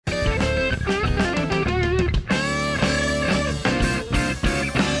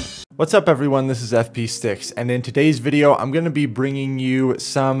What's up everyone, this is FP Sticks, and in today's video I'm going to be bringing you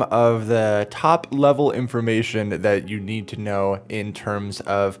some of the top level information that you need to know in terms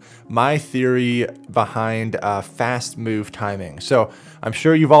of my theory behind fast move timing. So I'm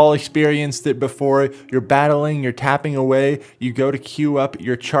sure you've all experienced it before. You're battling, you're tapping away, you go to queue up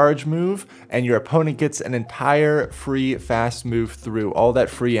your charge move, and your opponent gets an entire free fast move through all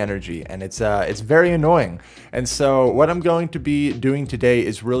that free energy, and it's very annoying. And so what I'm going to be doing today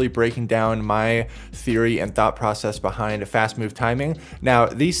is really breaking down my theory and thought process behind fast move timing. Now,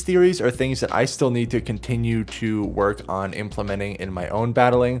 these theories are things that I still need to continue to work on implementing in my own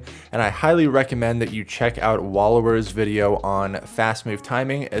battling, and I highly recommend that you check out Wallower's video on fast move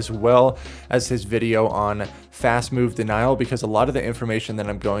timing as well as his video on fast move denial, because a lot of the information that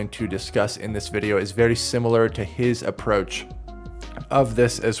I'm going to discuss in this video is very similar to his approach of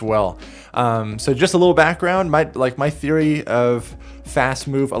this as well. So just a little background, my theory of fast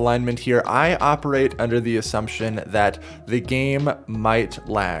move alignment here, I operate under the assumption that the game might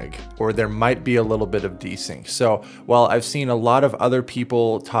lag or there might be a little bit of desync. So while I've seen a lot of other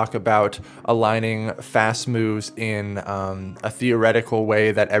people talk about aligning fast moves in a theoretical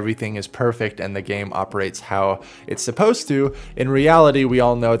way that everything is perfect and the game operates how it's supposed to, in reality we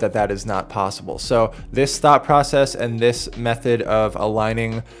all know that that is not possible. So this thought process and this method of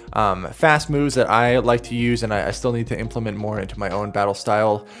aligning fast moves that I like to use, and I still need to implement more into my own battle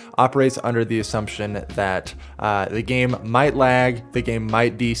style, operates under the assumption that the game might lag, the game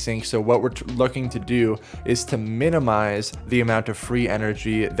might desync. So what we're looking to do is to minimize the amount of free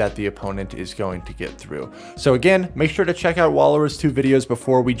energy that the opponent is going to get through. So again, make sure to check out Wallower's 2 videos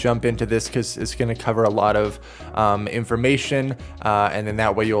before we jump into this, because it's going to cover a lot of information, and then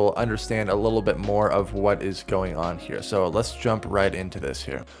that way you'll understand a little bit more of what is going on here. So let's jump right into this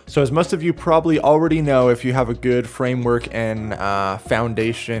here. So as most of you probably already know, if you have a good framework and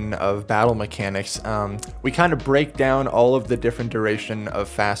foundation of battle mechanics, we kind of break down all of the different duration of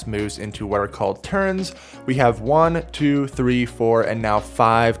fast moves into what are called turns. We have 1, 2, 3, 4, and now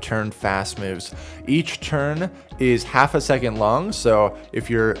 5 turn fast moves. Each turn is half a second long, so if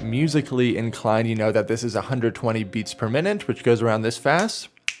you're musically inclined, you know that this is 120 beats per minute, which goes around this fast.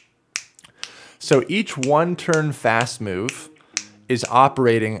 So each 1 turn fast move is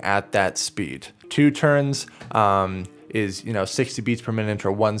operating at that speed. 2 turns is 60 beats per minute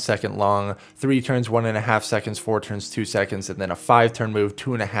or 1 second long. 3 turns 1.5 seconds, 4 turns 2 seconds, and then a 5 turn move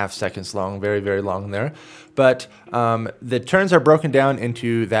 2.5 seconds long. Very long there. But the turns are broken down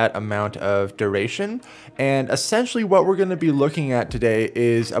into that amount of duration, and essentially what we're going to be looking at today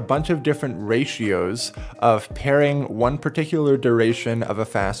is a bunch of different ratios of pairing one particular duration of a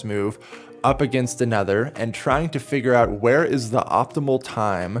fast move up against another and trying to figure out where is the optimal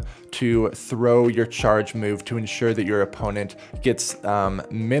time to throw your charge move to ensure that your opponent gets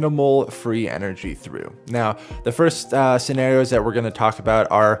minimal free energy through. Now, the first scenarios that we're going to talk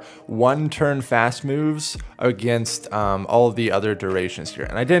about are 1 turn fast moves against all of the other durations here.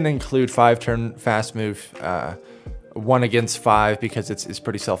 And I didn't include 5 turn fast move 1 against 5 because it's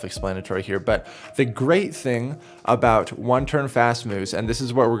pretty self-explanatory here. But the great thing about 1 turn fast moves, and this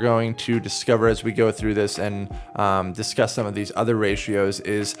is what we're going to discover as we go through this and discuss some of these other ratios,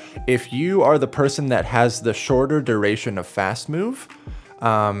 is if you are the person that has the shorter duration of fast move,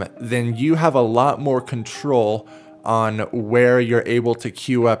 then you have a lot more control on where you're able to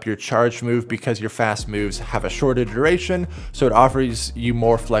queue up your charge move, because your fast moves have a shorter duration, so it offers you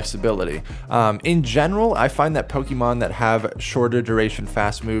more flexibility. In general, I find that Pokemon that have shorter duration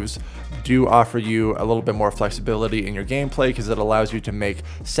fast moves do offer you a little bit more flexibility in your gameplay, because it allows you to make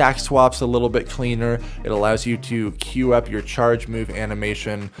sack swaps a little bit cleaner. It allows you to queue up your charge move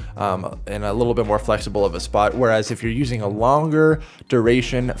animation in a little bit more flexible of a spot. Whereas if you're using a longer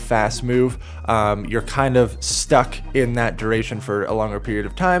duration fast move, you're kind of stuck in that duration for a longer period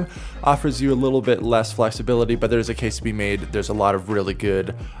of time. Offers you a little bit less flexibility, but there's a case to be made. There's a lot of really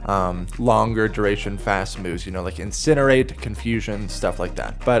good longer duration fast moves, like Incinerate, Confusion, stuff like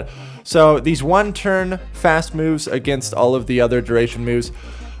that. But so these 1 turn fast moves against all of the other duration moves,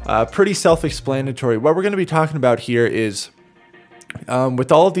 pretty self-explanatory. What we're going to be talking about here is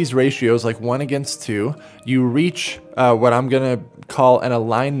with all of these ratios, like 1 against 2, you reach what I'm going to call an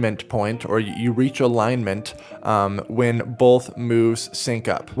alignment point, or you reach alignment when both moves sync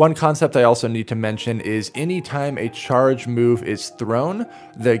up. One concept I also need to mention is anytime a charge move is thrown,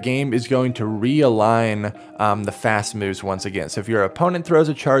 the game is going to realign the fast moves once again. So if your opponent throws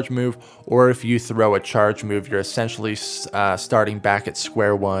a charge move, or if you throw a charge move, you're essentially starting back at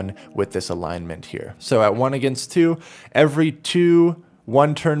square one with this alignment here. So at 1 against 2, every 2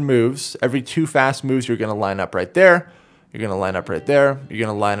 1-turn moves, every 2 fast moves, you're going to line up right there. you're going to line up right there, you're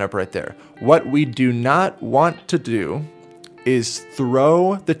going to line up right there. What we do not want to do is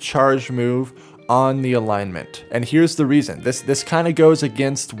throw the charge move on the alignment. And here's the reason. This kind of goes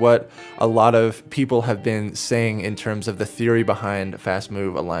against what a lot of people have been saying in terms of the theory behind fast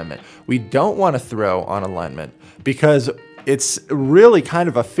move alignment. We don't want to throw on alignment because it's really kind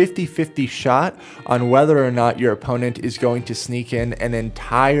of a 50-50 shot on whether or not your opponent is going to sneak in an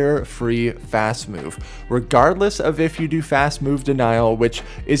entire free fast move. Regardless of if you do fast move denial, which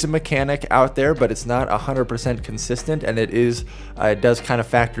is a mechanic out there, but it's not 100% consistent, and it does kind of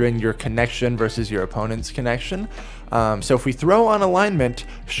factor in your connection versus your opponent's connection. So if we throw on alignment,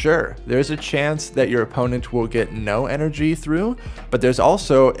 sure, there's a chance that your opponent will get no energy through, but there's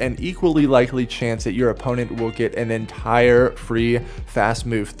also an equally likely chance that your opponent will get an entire free fast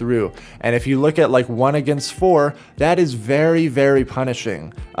move through. And if you look at like 1 against 4, that is very, very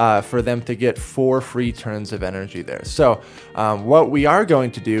punishing for them to get 4 free turns of energy there. So what we are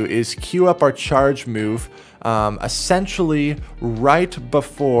going to do is queue up our charge move essentially right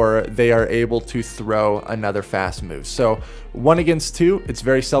before they are able to throw another fast move. So 1 against 2, it's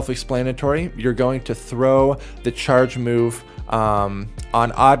very self-explanatory. You're going to throw the charge move on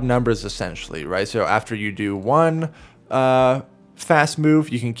odd numbers essentially, right? So after you do 1 fast move,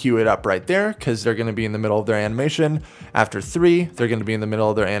 you can queue it up right there because they're going to be in the middle of their animation. After 3, they're going to be in the middle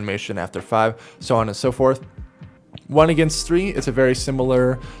of their animation. After 5, so on and so forth. 1 against 3, it's a very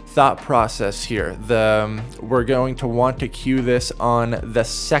similar thought process here. We're going to want to queue this on the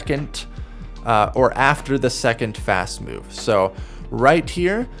second or after the second fast move. So right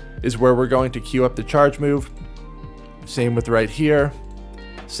here is where we're going to queue up the charge move. Same with right here.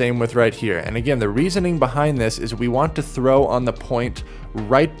 Same with right here. And again, the reasoning behind this is we want to throw on the point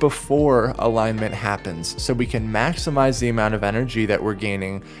right before alignment happens so we can maximize the amount of energy that we're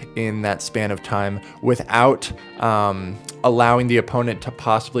gaining in that span of time without allowing the opponent to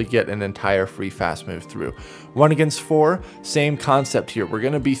possibly get an entire free fast move through. 1 against 4, same concept here. We're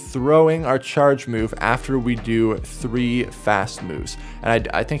going to be throwing our charge move after we do 3 fast moves. And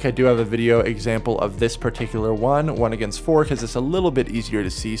I think I do have a video example of this particular 1 against 4, because it's a little bit easier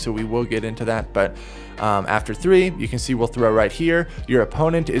to see, so we will get into that. But after 3, you can see we'll throw right here. Your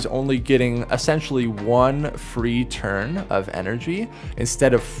opponent is only getting essentially 1 free turn of energy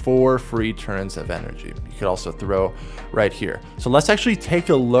instead of 4 free turns of energy. You could also throw right here. So let's actually take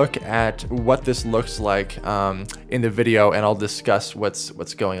a look at what this looks like in the video, and I'll discuss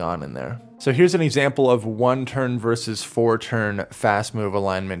what's going on in there. So here's an example of 1 turn versus 4 turn fast move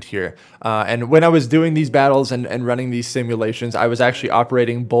alignment here. And when I was doing these battles and running these simulations, I was actually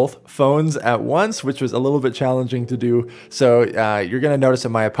operating both phones at once, which was a little bit challenging to do. So you're going to notice that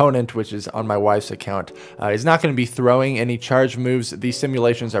my opponent, which is on my wife's account, is not going to be throwing any charge moves. These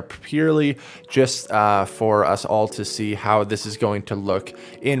simulations are purely just for us all to see how this is going to look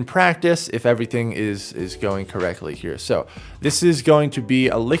in practice if everything is going correctly here. So this is going to be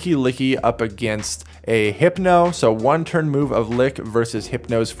a licky up against a Hypno, so 1 turn move of Lick versus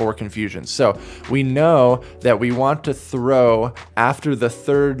Hypno's 4 Confusions. So we know that we want to throw after the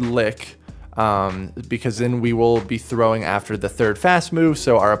 3rd Lick, because then we will be throwing after the 3rd fast move,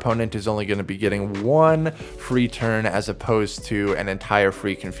 so our opponent is only going to be getting 1 free turn as opposed to an entire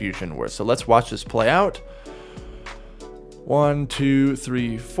free Confusion worth. So let's watch this play out. 1, 2,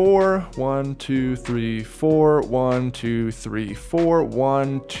 3, 4, 1, 2, 3, 4, 1, 2, 3, 4,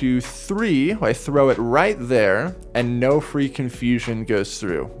 1, 2, 3. I throw it right there, and no free Confusion goes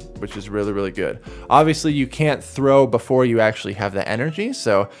through, which is really, really good. Obviously, you can't throw before you actually have the energy,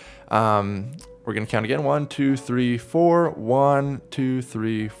 so we're going to count again. 1, 2, 3, 4, 1, 2,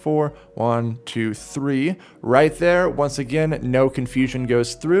 3, 4, 1, 2, 3. Right there, once again, no Confusion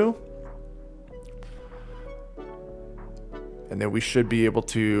goes through. And then we should be able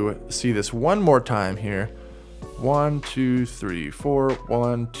to see this one more time here. 1, 2, 3, 4,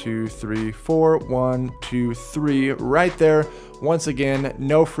 1, 2, 3, 4, 1, 2, 3. Right there. Once again,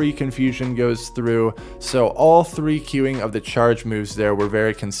 no free Confusion goes through. So all 3 queuing of the charge moves there were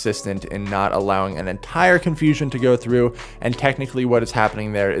very consistent in not allowing an entire Confusion to go through. And technically what is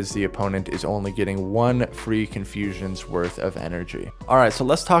happening there is the opponent is only getting 1 free Confusion's worth of energy. Alright, so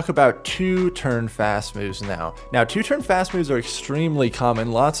let's talk about 2 turn fast moves now. Now 2 turn fast moves are extremely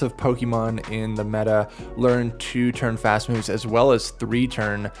common. Lots of Pokemon in the meta learn 2 turn fast moves as well as 3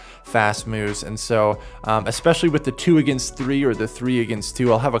 turn fast moves. And so especially with the 2 against 3 or the 3 against 2,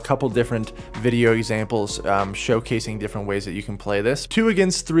 I'll have a couple different video examples showcasing different ways that you can play this. 2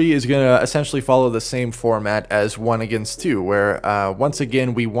 against 3 is going to essentially follow the same format as 1 against 2, where once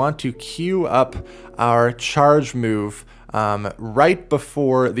again we want to queue up our charge move right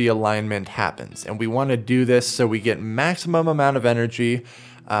before the alignment happens. And we want to do this so we get maximum amount of energy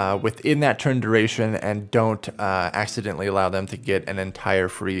within that turn duration and don't accidentally allow them to get an entire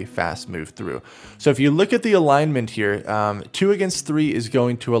free fast move through. So if you look at the alignment here, 2 against 3 is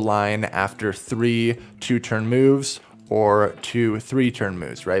going to align after 3 2-turn moves or 2 3-turn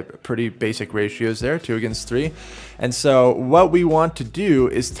moves, right? Pretty basic ratios there, 2 against 3. And so what we want to do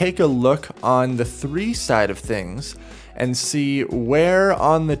is take a look on the 3 side of things and see where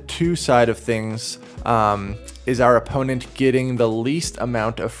on the 2 side of things is our opponent getting the least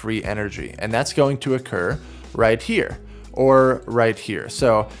amount of free energy. And that's going to occur right here or right here.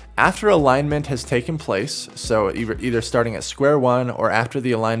 So after alignment has taken place, so either starting at square one or after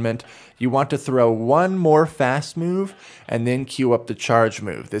the alignment, you want to throw one more fast move and then queue up the charge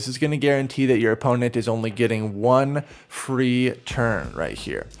move. This is going to guarantee that your opponent is only getting 1 free turn right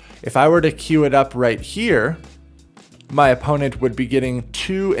here. If I were to queue it up right here, my opponent would be getting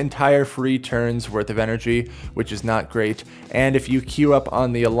 2 entire free turns worth of energy, which is not great. And if you queue up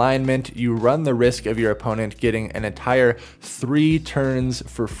on the alignment, you run the risk of your opponent getting an entire 3 turns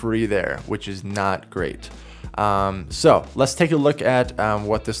for free there, which is not great. So let's take a look at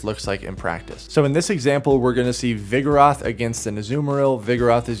what this looks like in practice. So in this example, we're going to see Vigoroth against an Azumarill.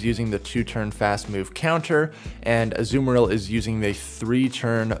 Vigoroth is using the 2-turn fast move counter, and Azumarill is using the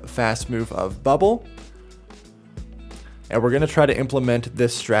 3-turn fast move of Bubble. And we're going to try to implement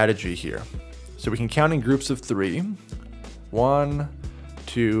this strategy here. So we can count in groups of 3. 1,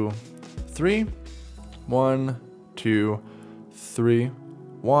 2, 3. 1, 2, 3.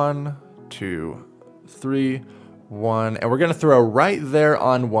 1, 2, 3. 1. And we're going to throw right there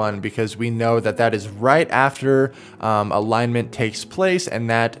on 1 because we know that that is right after alignment takes place, and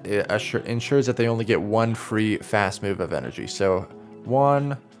that ensures that they only get 1 free fast move of energy. So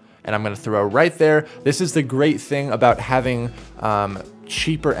 1. And I'm going to throw right there. This is the great thing about having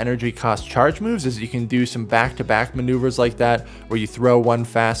cheaper energy cost charge moves, is you can do some back-to-back maneuvers like that where you throw 1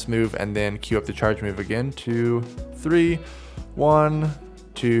 fast move and then queue up the charge move again. 2, 3, 1,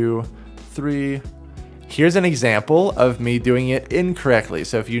 2, 3. Here's an example of me doing it incorrectly.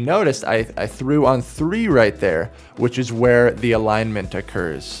 So if you noticed, I threw on 3 right there, which is where the alignment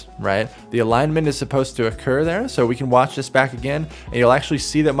occurs, right? The alignment is supposed to occur there, so we can watch this back again, and you'll actually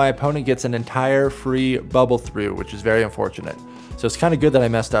see that my opponent gets an entire free bubble through, which is very unfortunate. So it's kind of good that I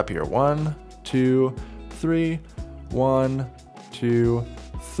messed up here. 1, 2, 3, 1, 2,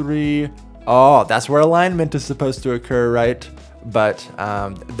 3. Oh, that's where alignment is supposed to occur, right? But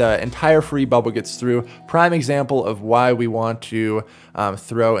the entire free bubble gets through. Prime example of why we want to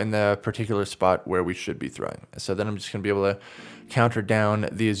throw in the particular spot where we should be throwing. So then I'm just going to be able to counter down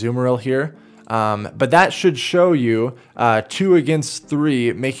the Azumarill here. But that should show you 2 against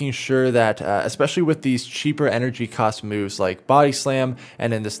 3, making sure that, especially with these cheaper energy cost moves like Body Slam,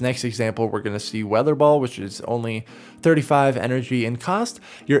 and in this next example, we're going to see Weather Ball, which is only 35 energy in cost,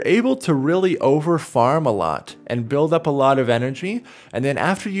 you're able to really over farm a lot and build up a lot of energy. And then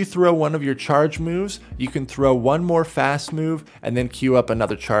after you throw one of your charge moves, you can throw 1 more fast move and then queue up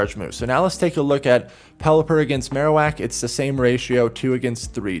another charge move. So now let's take a look at Pelipper against Marowak. It's the same ratio, 2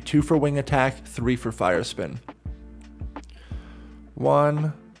 against 3. 2 for wing attack, 3 for fire spin.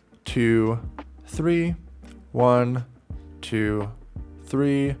 1, 2, 3. 1, 2,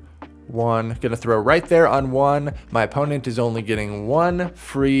 3. 1. Gonna throw right there on 1. My opponent is only getting 1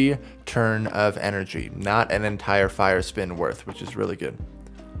 free turn of energy, not an entire fire spin worth, which is really good.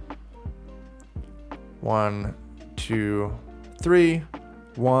 1, 2, 3.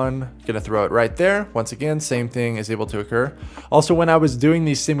 1. Gonna throw it right there. Once again, same thing is able to occur. Also, when I was doing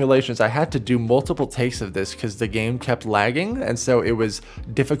these simulations, I had to do multiple takes of this because the game kept lagging, and so it was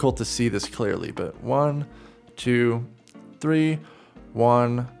difficult to see this clearly. But 1, 2, 3.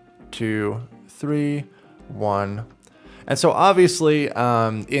 1, 2, 3, 1. And so obviously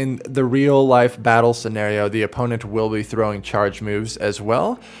in the real life battle scenario, the opponent will be throwing charge moves as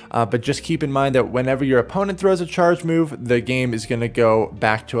well. But just keep in mind that whenever your opponent throws a charge move, the game is going to go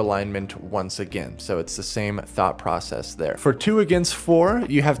back to alignment once again. So it's the same thought process there. For 2 against 4,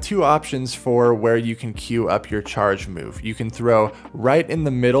 you have 2 options for where you can queue up your charge move. You can throw right in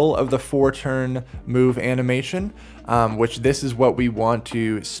the middle of the 4-turn move animation, which this is what we want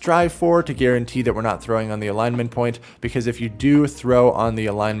to strive for to guarantee that we're not throwing on the alignment point, because if you do throw on the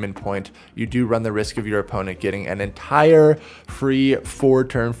alignment point, you do run the risk of your opponent getting an entire free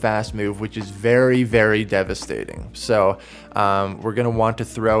 4-turn fast move, which is very, very devastating. So we're going to want to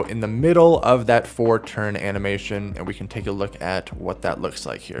throw in the middle of that 4-turn animation, and we can take a look at what that looks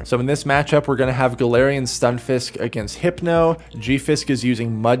like here. So in this matchup, we're going to have Galarian Stunfisk against Hypno. G-Fisk is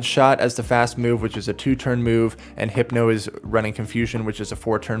using Mudshot as the fast move, which is a 2-turn move, and Hypno is running Confusion, which is a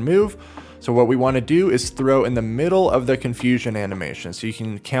 4-turn move. So what we want to do is throw in the middle of the Confusion animation. So you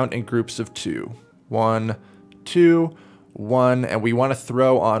can count in groups of 2. 1, 2, 1, and we want to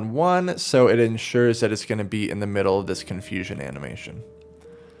throw on 1 so it ensures that it's going to be in the middle of this Confusion animation.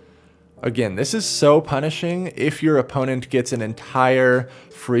 Again, this is so punishing if your opponent gets an entire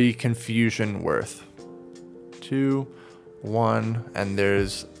free Confusion worth. 2, 1, and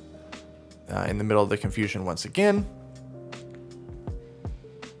there's in the middle of the Confusion once again.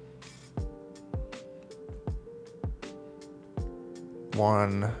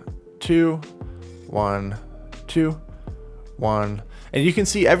 One, 2, 1, 2, 1. And you can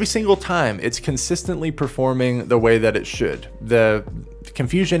see every single time it's consistently performing the way that it should. The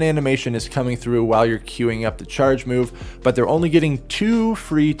Confusion animation is coming through while you're queuing up the charge move, but they're only getting 2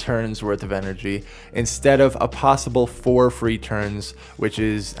 free turns worth of energy instead of a possible 4 free turns, which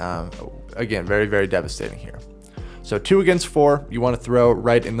is, again, very, very devastating here. So 2 against 4, you want to throw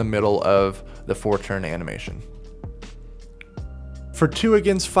right in the middle of the 4-turn animation. For 2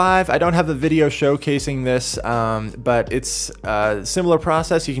 against 5, I don't have a video showcasing this, but it's a similar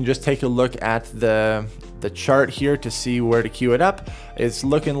process. You can just take a look at the chart here to see where to queue it up. It's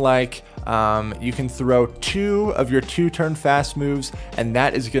looking like you can throw 2 of your 2-turn fast moves, and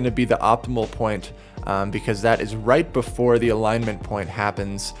that is going to be the optimal point because that is right before the alignment point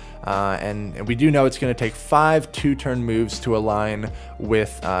happens. And we do know it's going to take 5 2-turn moves to align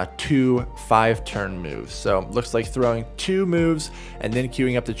with 2 5-turn moves. So looks like throwing 2 moves and then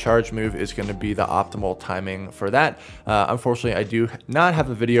queuing up the charge move is going to be the optimal timing for that. Unfortunately, I do not have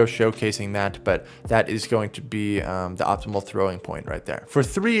a video showcasing that, but that is going to be the optimal throwing point right there. For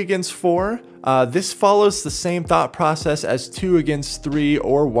 3 against 4, this follows the same thought process as 2 against 3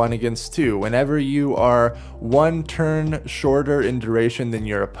 or 1 against 2. Whenever you are 1 turn shorter in duration than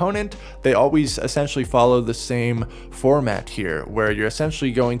your opponent, they always essentially follow the same format here, where you're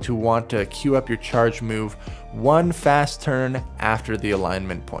essentially going to want to queue up your charge move 1 fast turn after the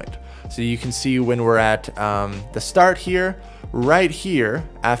alignment point. So you can see when we're at the start here, right here,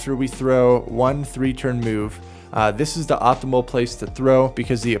 after we throw 1 3-turn move, this is the optimal place to throw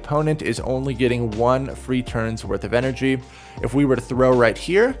because the opponent is only getting 1 free turn's worth of energy. If we were to throw right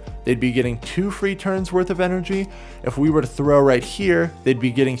here, they'd be getting 2 free turns worth of energy. If we were to throw right here, they'd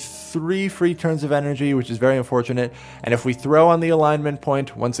be getting 3 free turns of energy, which is very unfortunate. And if we throw on the alignment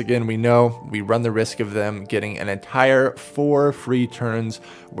point, once again, we know we run the risk of them getting an entire 4 free turns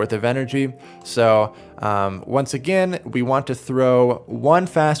worth of energy. So once again, we want to throw 1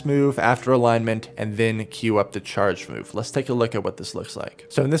 fast move after alignment and then queue up the charge move. Let's take a look at what this looks like.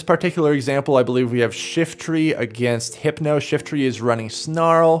 So in this particular example, I believe we have Shiftry against Hypno. Shiftry is running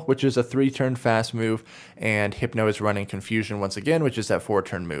Snarl, which is a 3-turn fast move, and Hypno is running Confusion once again, which is that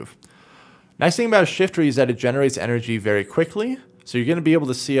 4-turn move. Nice thing about Shiftry is that it generates energy very quickly. So you're going to be able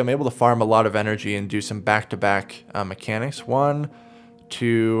to see I'm able to farm a lot of energy and do some back-to-back mechanics. 1,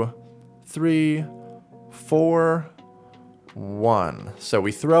 2, 3, 4, 1. So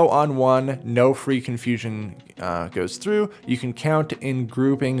we throw on 1, no free Confusion goes through. You can count in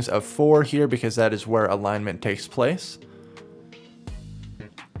groupings of 4 here because that is where alignment takes place.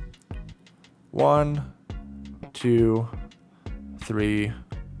 1, 2, 3,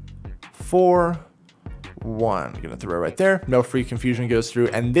 4, 1. Gonna throw right there. No free Confusion goes through,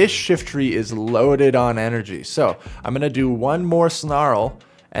 and this Shiftry is loaded on energy. So I'm gonna do 1 more Snarl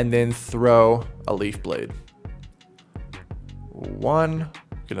and then throw a Leaf Blade. 1.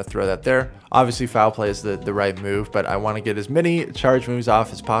 Gonna throw that there. Obviously, Foul Play is the right move, but I want to get as many charge moves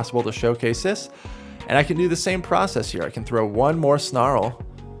off as possible to showcase this. And I can do the same process here. I can throw 1 more Snarl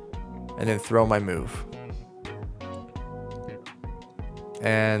and then throw my move.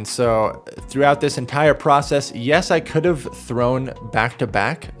 And so throughout this entire process, yes, I could have thrown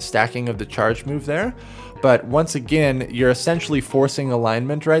back-to-back stacking of the charge move there, but once again, you're essentially forcing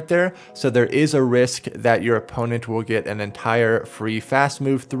alignment right there. So there is a risk that your opponent will get an entire free fast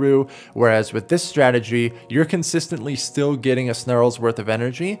move through. Whereas with this strategy, you're consistently still getting a Snarl's worth of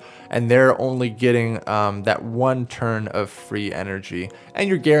energy, and they're only getting that 1 turn of free energy. And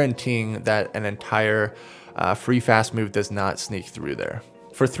you're guaranteeing that an entire free fast move does not sneak through there.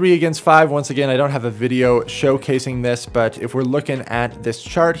 For 3 against 5, once again, I don't have a video showcasing this, but if we're looking at this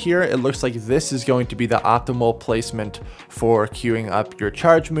chart here, it looks like this is going to be the optimal placement for queuing up your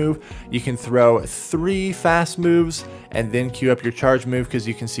charge move. You can throw 3 fast moves and then queue up your charge move, because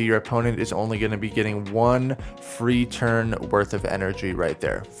you can see your opponent is only going to be getting 1 free turn worth of energy right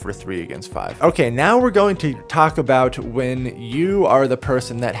there for 3 against 5. Okay, now we're going to talk about when you are the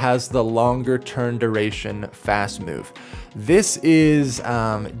person that has the longer turn duration fast move. This is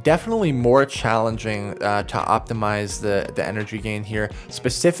definitely more challenging to optimize the energy gain here,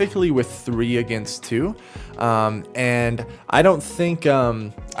 specifically with 3 against 2. And I don't think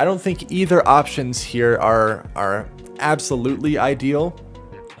either options here are absolutely ideal,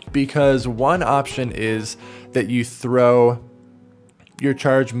 because one option is that you throw your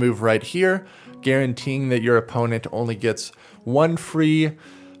charge move right here, guaranteeing that your opponent only gets 1 free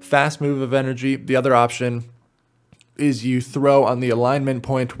fast move of energy. The other option is you throw on the alignment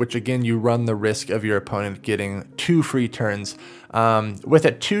point, which again, you run the risk of your opponent getting 2 free turns. With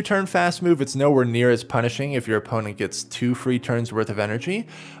a 2-turn fast move, it's nowhere near as punishing if your opponent gets 2 free turns worth of energy.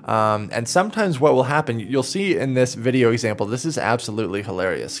 And sometimes what will happen, you'll see in this video example, this is absolutely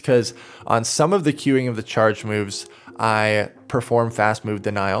hilarious, because on some of the queuing of the charge moves, I perform fast move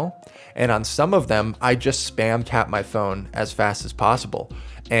denial, and on some of them, I just spam tap my phone as fast as possible.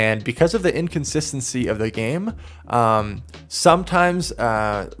 And because of the inconsistency of the game, sometimes,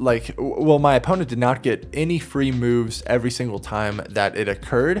 my opponent did not get any free moves every single time that it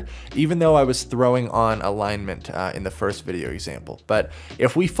occurred, even though I was throwing on alignment in the first video example. But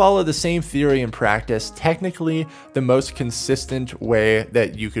if we follow the same theory in practice, technically the most consistent way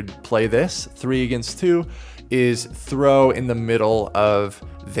that you could play this 3 against 2 is throw in the middle of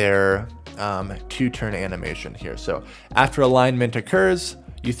their 2-turn animation here. So after alignment occurs,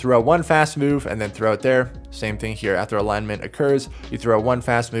 you throw 1 fast move and then throw it there. Same thing here. After alignment occurs, you throw 1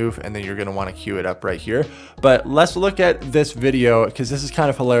 fast move and then you're going to want to queue it up right here. But let's look at this video, because this is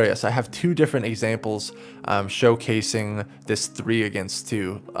kind of hilarious. I have 2 different examples showcasing this 3 against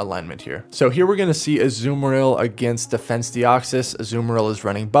 2 alignment here. So here we're going to see Azumarill against Defense Deoxys. Azumarill is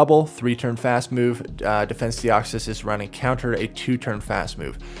running Bubble, 3-turn fast move. Defense Deoxys is running Counter, a 2-turn fast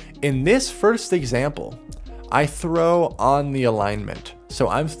move. In this first example, I throw on the alignment. So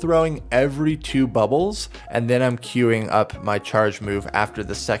I'm throwing every 2 bubbles, and then I'm queuing up my charge move after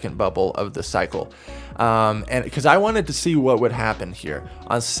the second bubble of the cycle. And because I wanted to see what would happen here.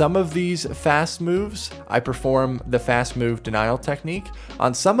 On some of these fast moves, I perform the fast move denial technique.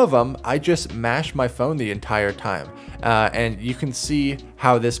 On some of them, I just mash my phone the entire time. And you can see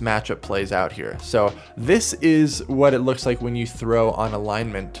how this matchup plays out here. So this is what it looks like when you throw on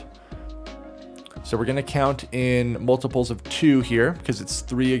alignment. So we're going to count in multiples of 2 here, because it's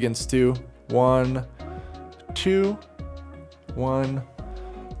 3 against 2. 1, 2, 1,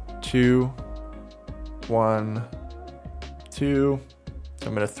 2, 1, 2. So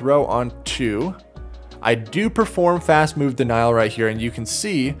I'm going to throw on 2. I do perform fast move denial right here, and you can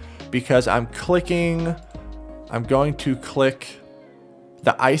see, because I'm going to click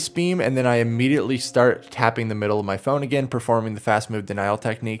the ice beam, and then I immediately start tapping the middle of my phone again, performing the fast move denial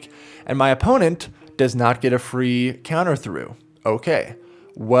technique, and my opponent does not get a free counter through. Okay,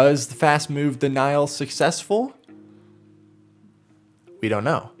 was the fast move denial successful? We don't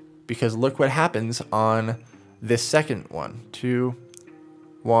know, because look what happens on this second one. 2,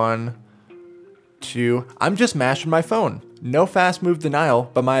 1, 2. I'm just mashing my phone. No fast move denial,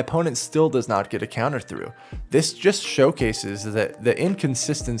 but my opponent still does not get a counter through. This just showcases the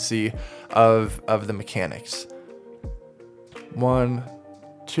inconsistency of the mechanics. 1,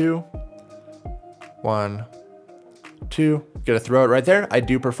 2, 1, 2. Gonna throw it right there. I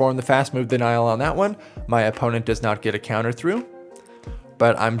do perform the fast move denial on that one. My opponent does not get a counter through,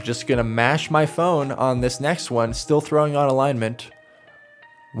 but I'm just gonna mash my phone on this next one, still throwing on alignment.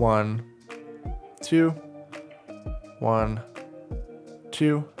 1, 2, 1,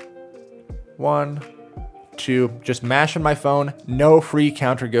 2, 1, 2. Just mashing my phone. No free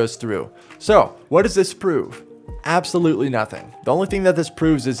counter goes through. So what does this prove? Absolutely nothing. The only thing that this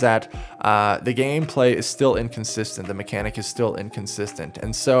proves is that the gameplay is still inconsistent. The mechanic is still inconsistent.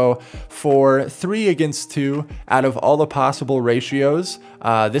 And so for 3 against 2, out of all the possible ratios,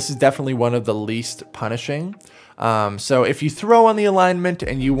 this is definitely one of the least punishing. So if you throw on the alignment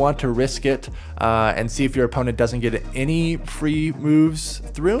and you want to risk it and see if your opponent doesn't get any free moves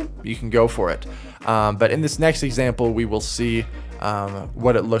through, you can go for it. But in this next example, we will see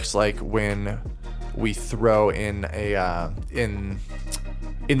what it looks like when we throw in a in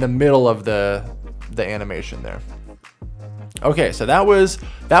the middle of the animation there. Okay, so that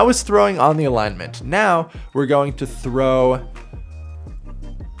was throwing on the alignment. Now we're going to throw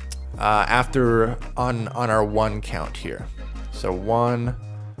after on our 1 count here. So 1,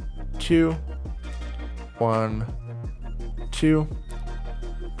 2, 1, 2,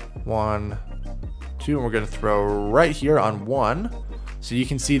 1, 2, and we're going to throw right here on 1. So you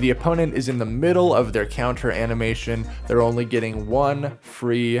can see the opponent is in the middle of their counter animation. They're only getting 1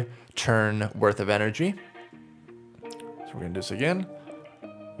 free turn worth of energy. So we're going to do this again.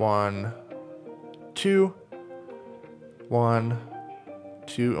 1, 2, 1,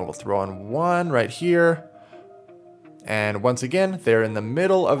 2, and we'll throw on 1 right here. And once again, they're in the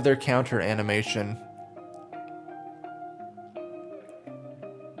middle of their counter animation.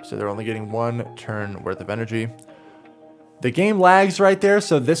 So they're only getting 1 turn worth of energy. The game lags right there,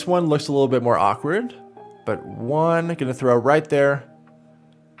 so this one looks a little bit more awkward. But 1, gonna throw right there.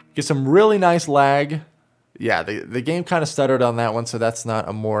 Get some really nice lag. Yeah, the game kind of stuttered on that one, so that's not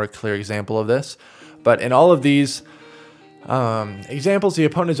a more clear example of this. But in all of these examples, the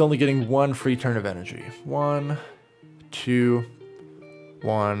opponent is only getting 1 free turn of energy. 1, 2,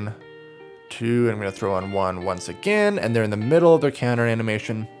 1, 2, and I'm gonna throw on 1 once again, and they're in the middle of their counter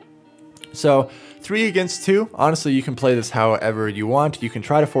animation. So 3 against 2, honestly, you can play this however you want. You can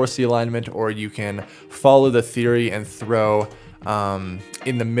try to force the alignment, or you can follow the theory and throw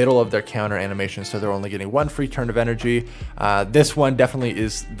in the middle of their counter animation, so they're only getting 1 free turn of energy. This one definitely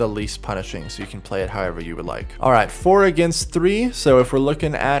is the least punishing, so you can play it however you would like. All right, 4 against 3. So if we're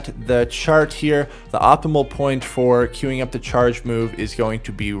looking at the chart here, the optimal point for queuing up the charge move is going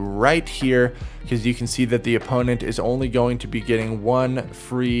to be right here, because you can see that the opponent is only going to be getting 1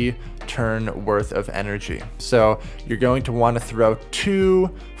 free turn worth of energy. So you're going to want to throw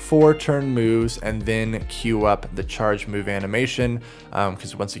 2 4-turn moves and then queue up the charge move animation,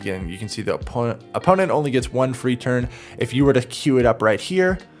 because once again, you can see the opponent only gets 1 free turn. If you were to queue it up right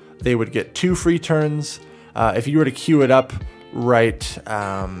here, they would get 2 free turns. If you were to queue it up right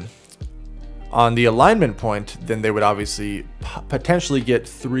on the alignment point, then they would obviously potentially get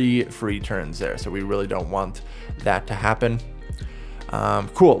 3 free turns there. So we really don't want that to happen.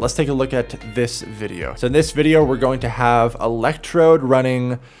 Cool, let's take a look at this video. So in this video, we're going to have Electrode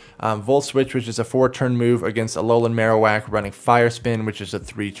running Volt Switch, which is a 4-turn move, against Alolan Marowak running Fire Spin, which is a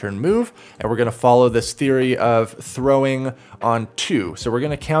 3-turn move. And we're going to follow this theory of throwing on 2. So we're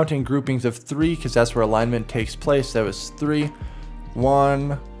going to count in groupings of 3, because that's where alignment takes place. That was 3,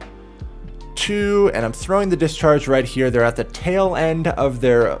 1, 2, and I'm throwing the discharge right here. They're at the tail end of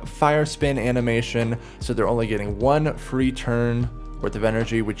their Fire Spin animation, so they're only getting 1 free turn worth of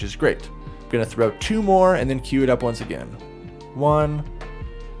energy, which is great. I'm gonna throw 2 more and then queue it up once again. 1,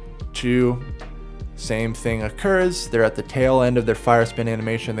 2, same thing occurs. They're at the tail end of their Fire Spin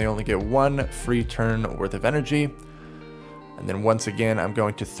animation. They only get 1 free turn worth of energy. And then once again, I'm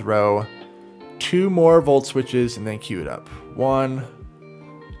going to throw 2 more Volt Switches and then queue it up. 1,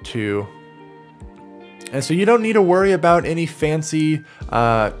 2, and so you don't need to worry about any fancy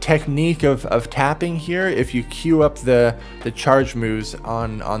technique of tapping here if you queue up the charge moves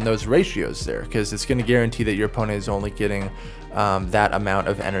on those ratios there, because it's going to guarantee that your opponent is only getting that amount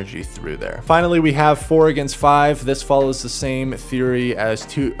of energy through there. Finally, we have 4 against 5. This follows the same theory as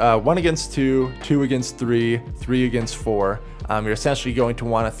 1 against 2, 2 against 3, 3 against 4. You're essentially going to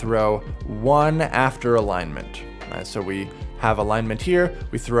want to throw 1 after alignment. Right, so we have alignment here,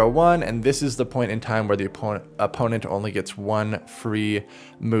 we throw 1, and this is the point in time where the opponent only gets 1 free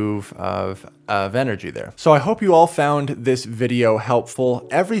move of energy there. So I hope you all found this video helpful.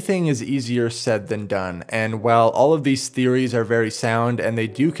 Everything is easier said than done, and while all of these theories are very sound and they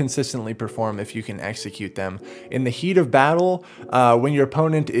do consistently perform if you can execute them, in the heat of battle, when your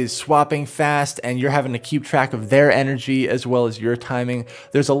opponent is swapping fast and you're having to keep track of their energy as well as your timing,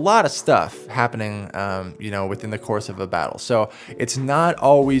 there's a lot of stuff happening within the course of a battle. So it's not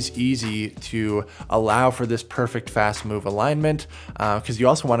always easy to allow for this perfect fast move alignment, because you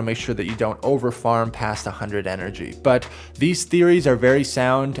also want to make sure that you don't overfarm past 100 energy. But these theories are very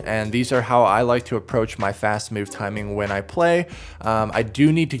sound, and these are how I like to approach my fast move timing when I play. I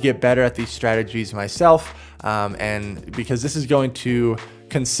do need to get better at these strategies myself, and because this is going to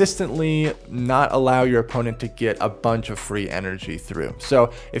consistently not allow your opponent to get a bunch of free energy through.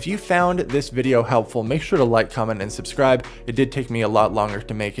 So if you found this video helpful, make sure to like, comment, and subscribe. It did take me a lot longer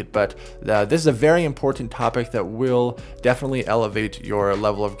to make it, but this is a very important topic that will definitely elevate your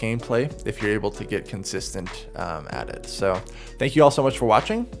level of gameplay if you're able to get consistent at it. So thank you all so much for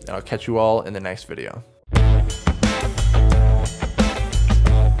watching, and I'll catch you all in the next video.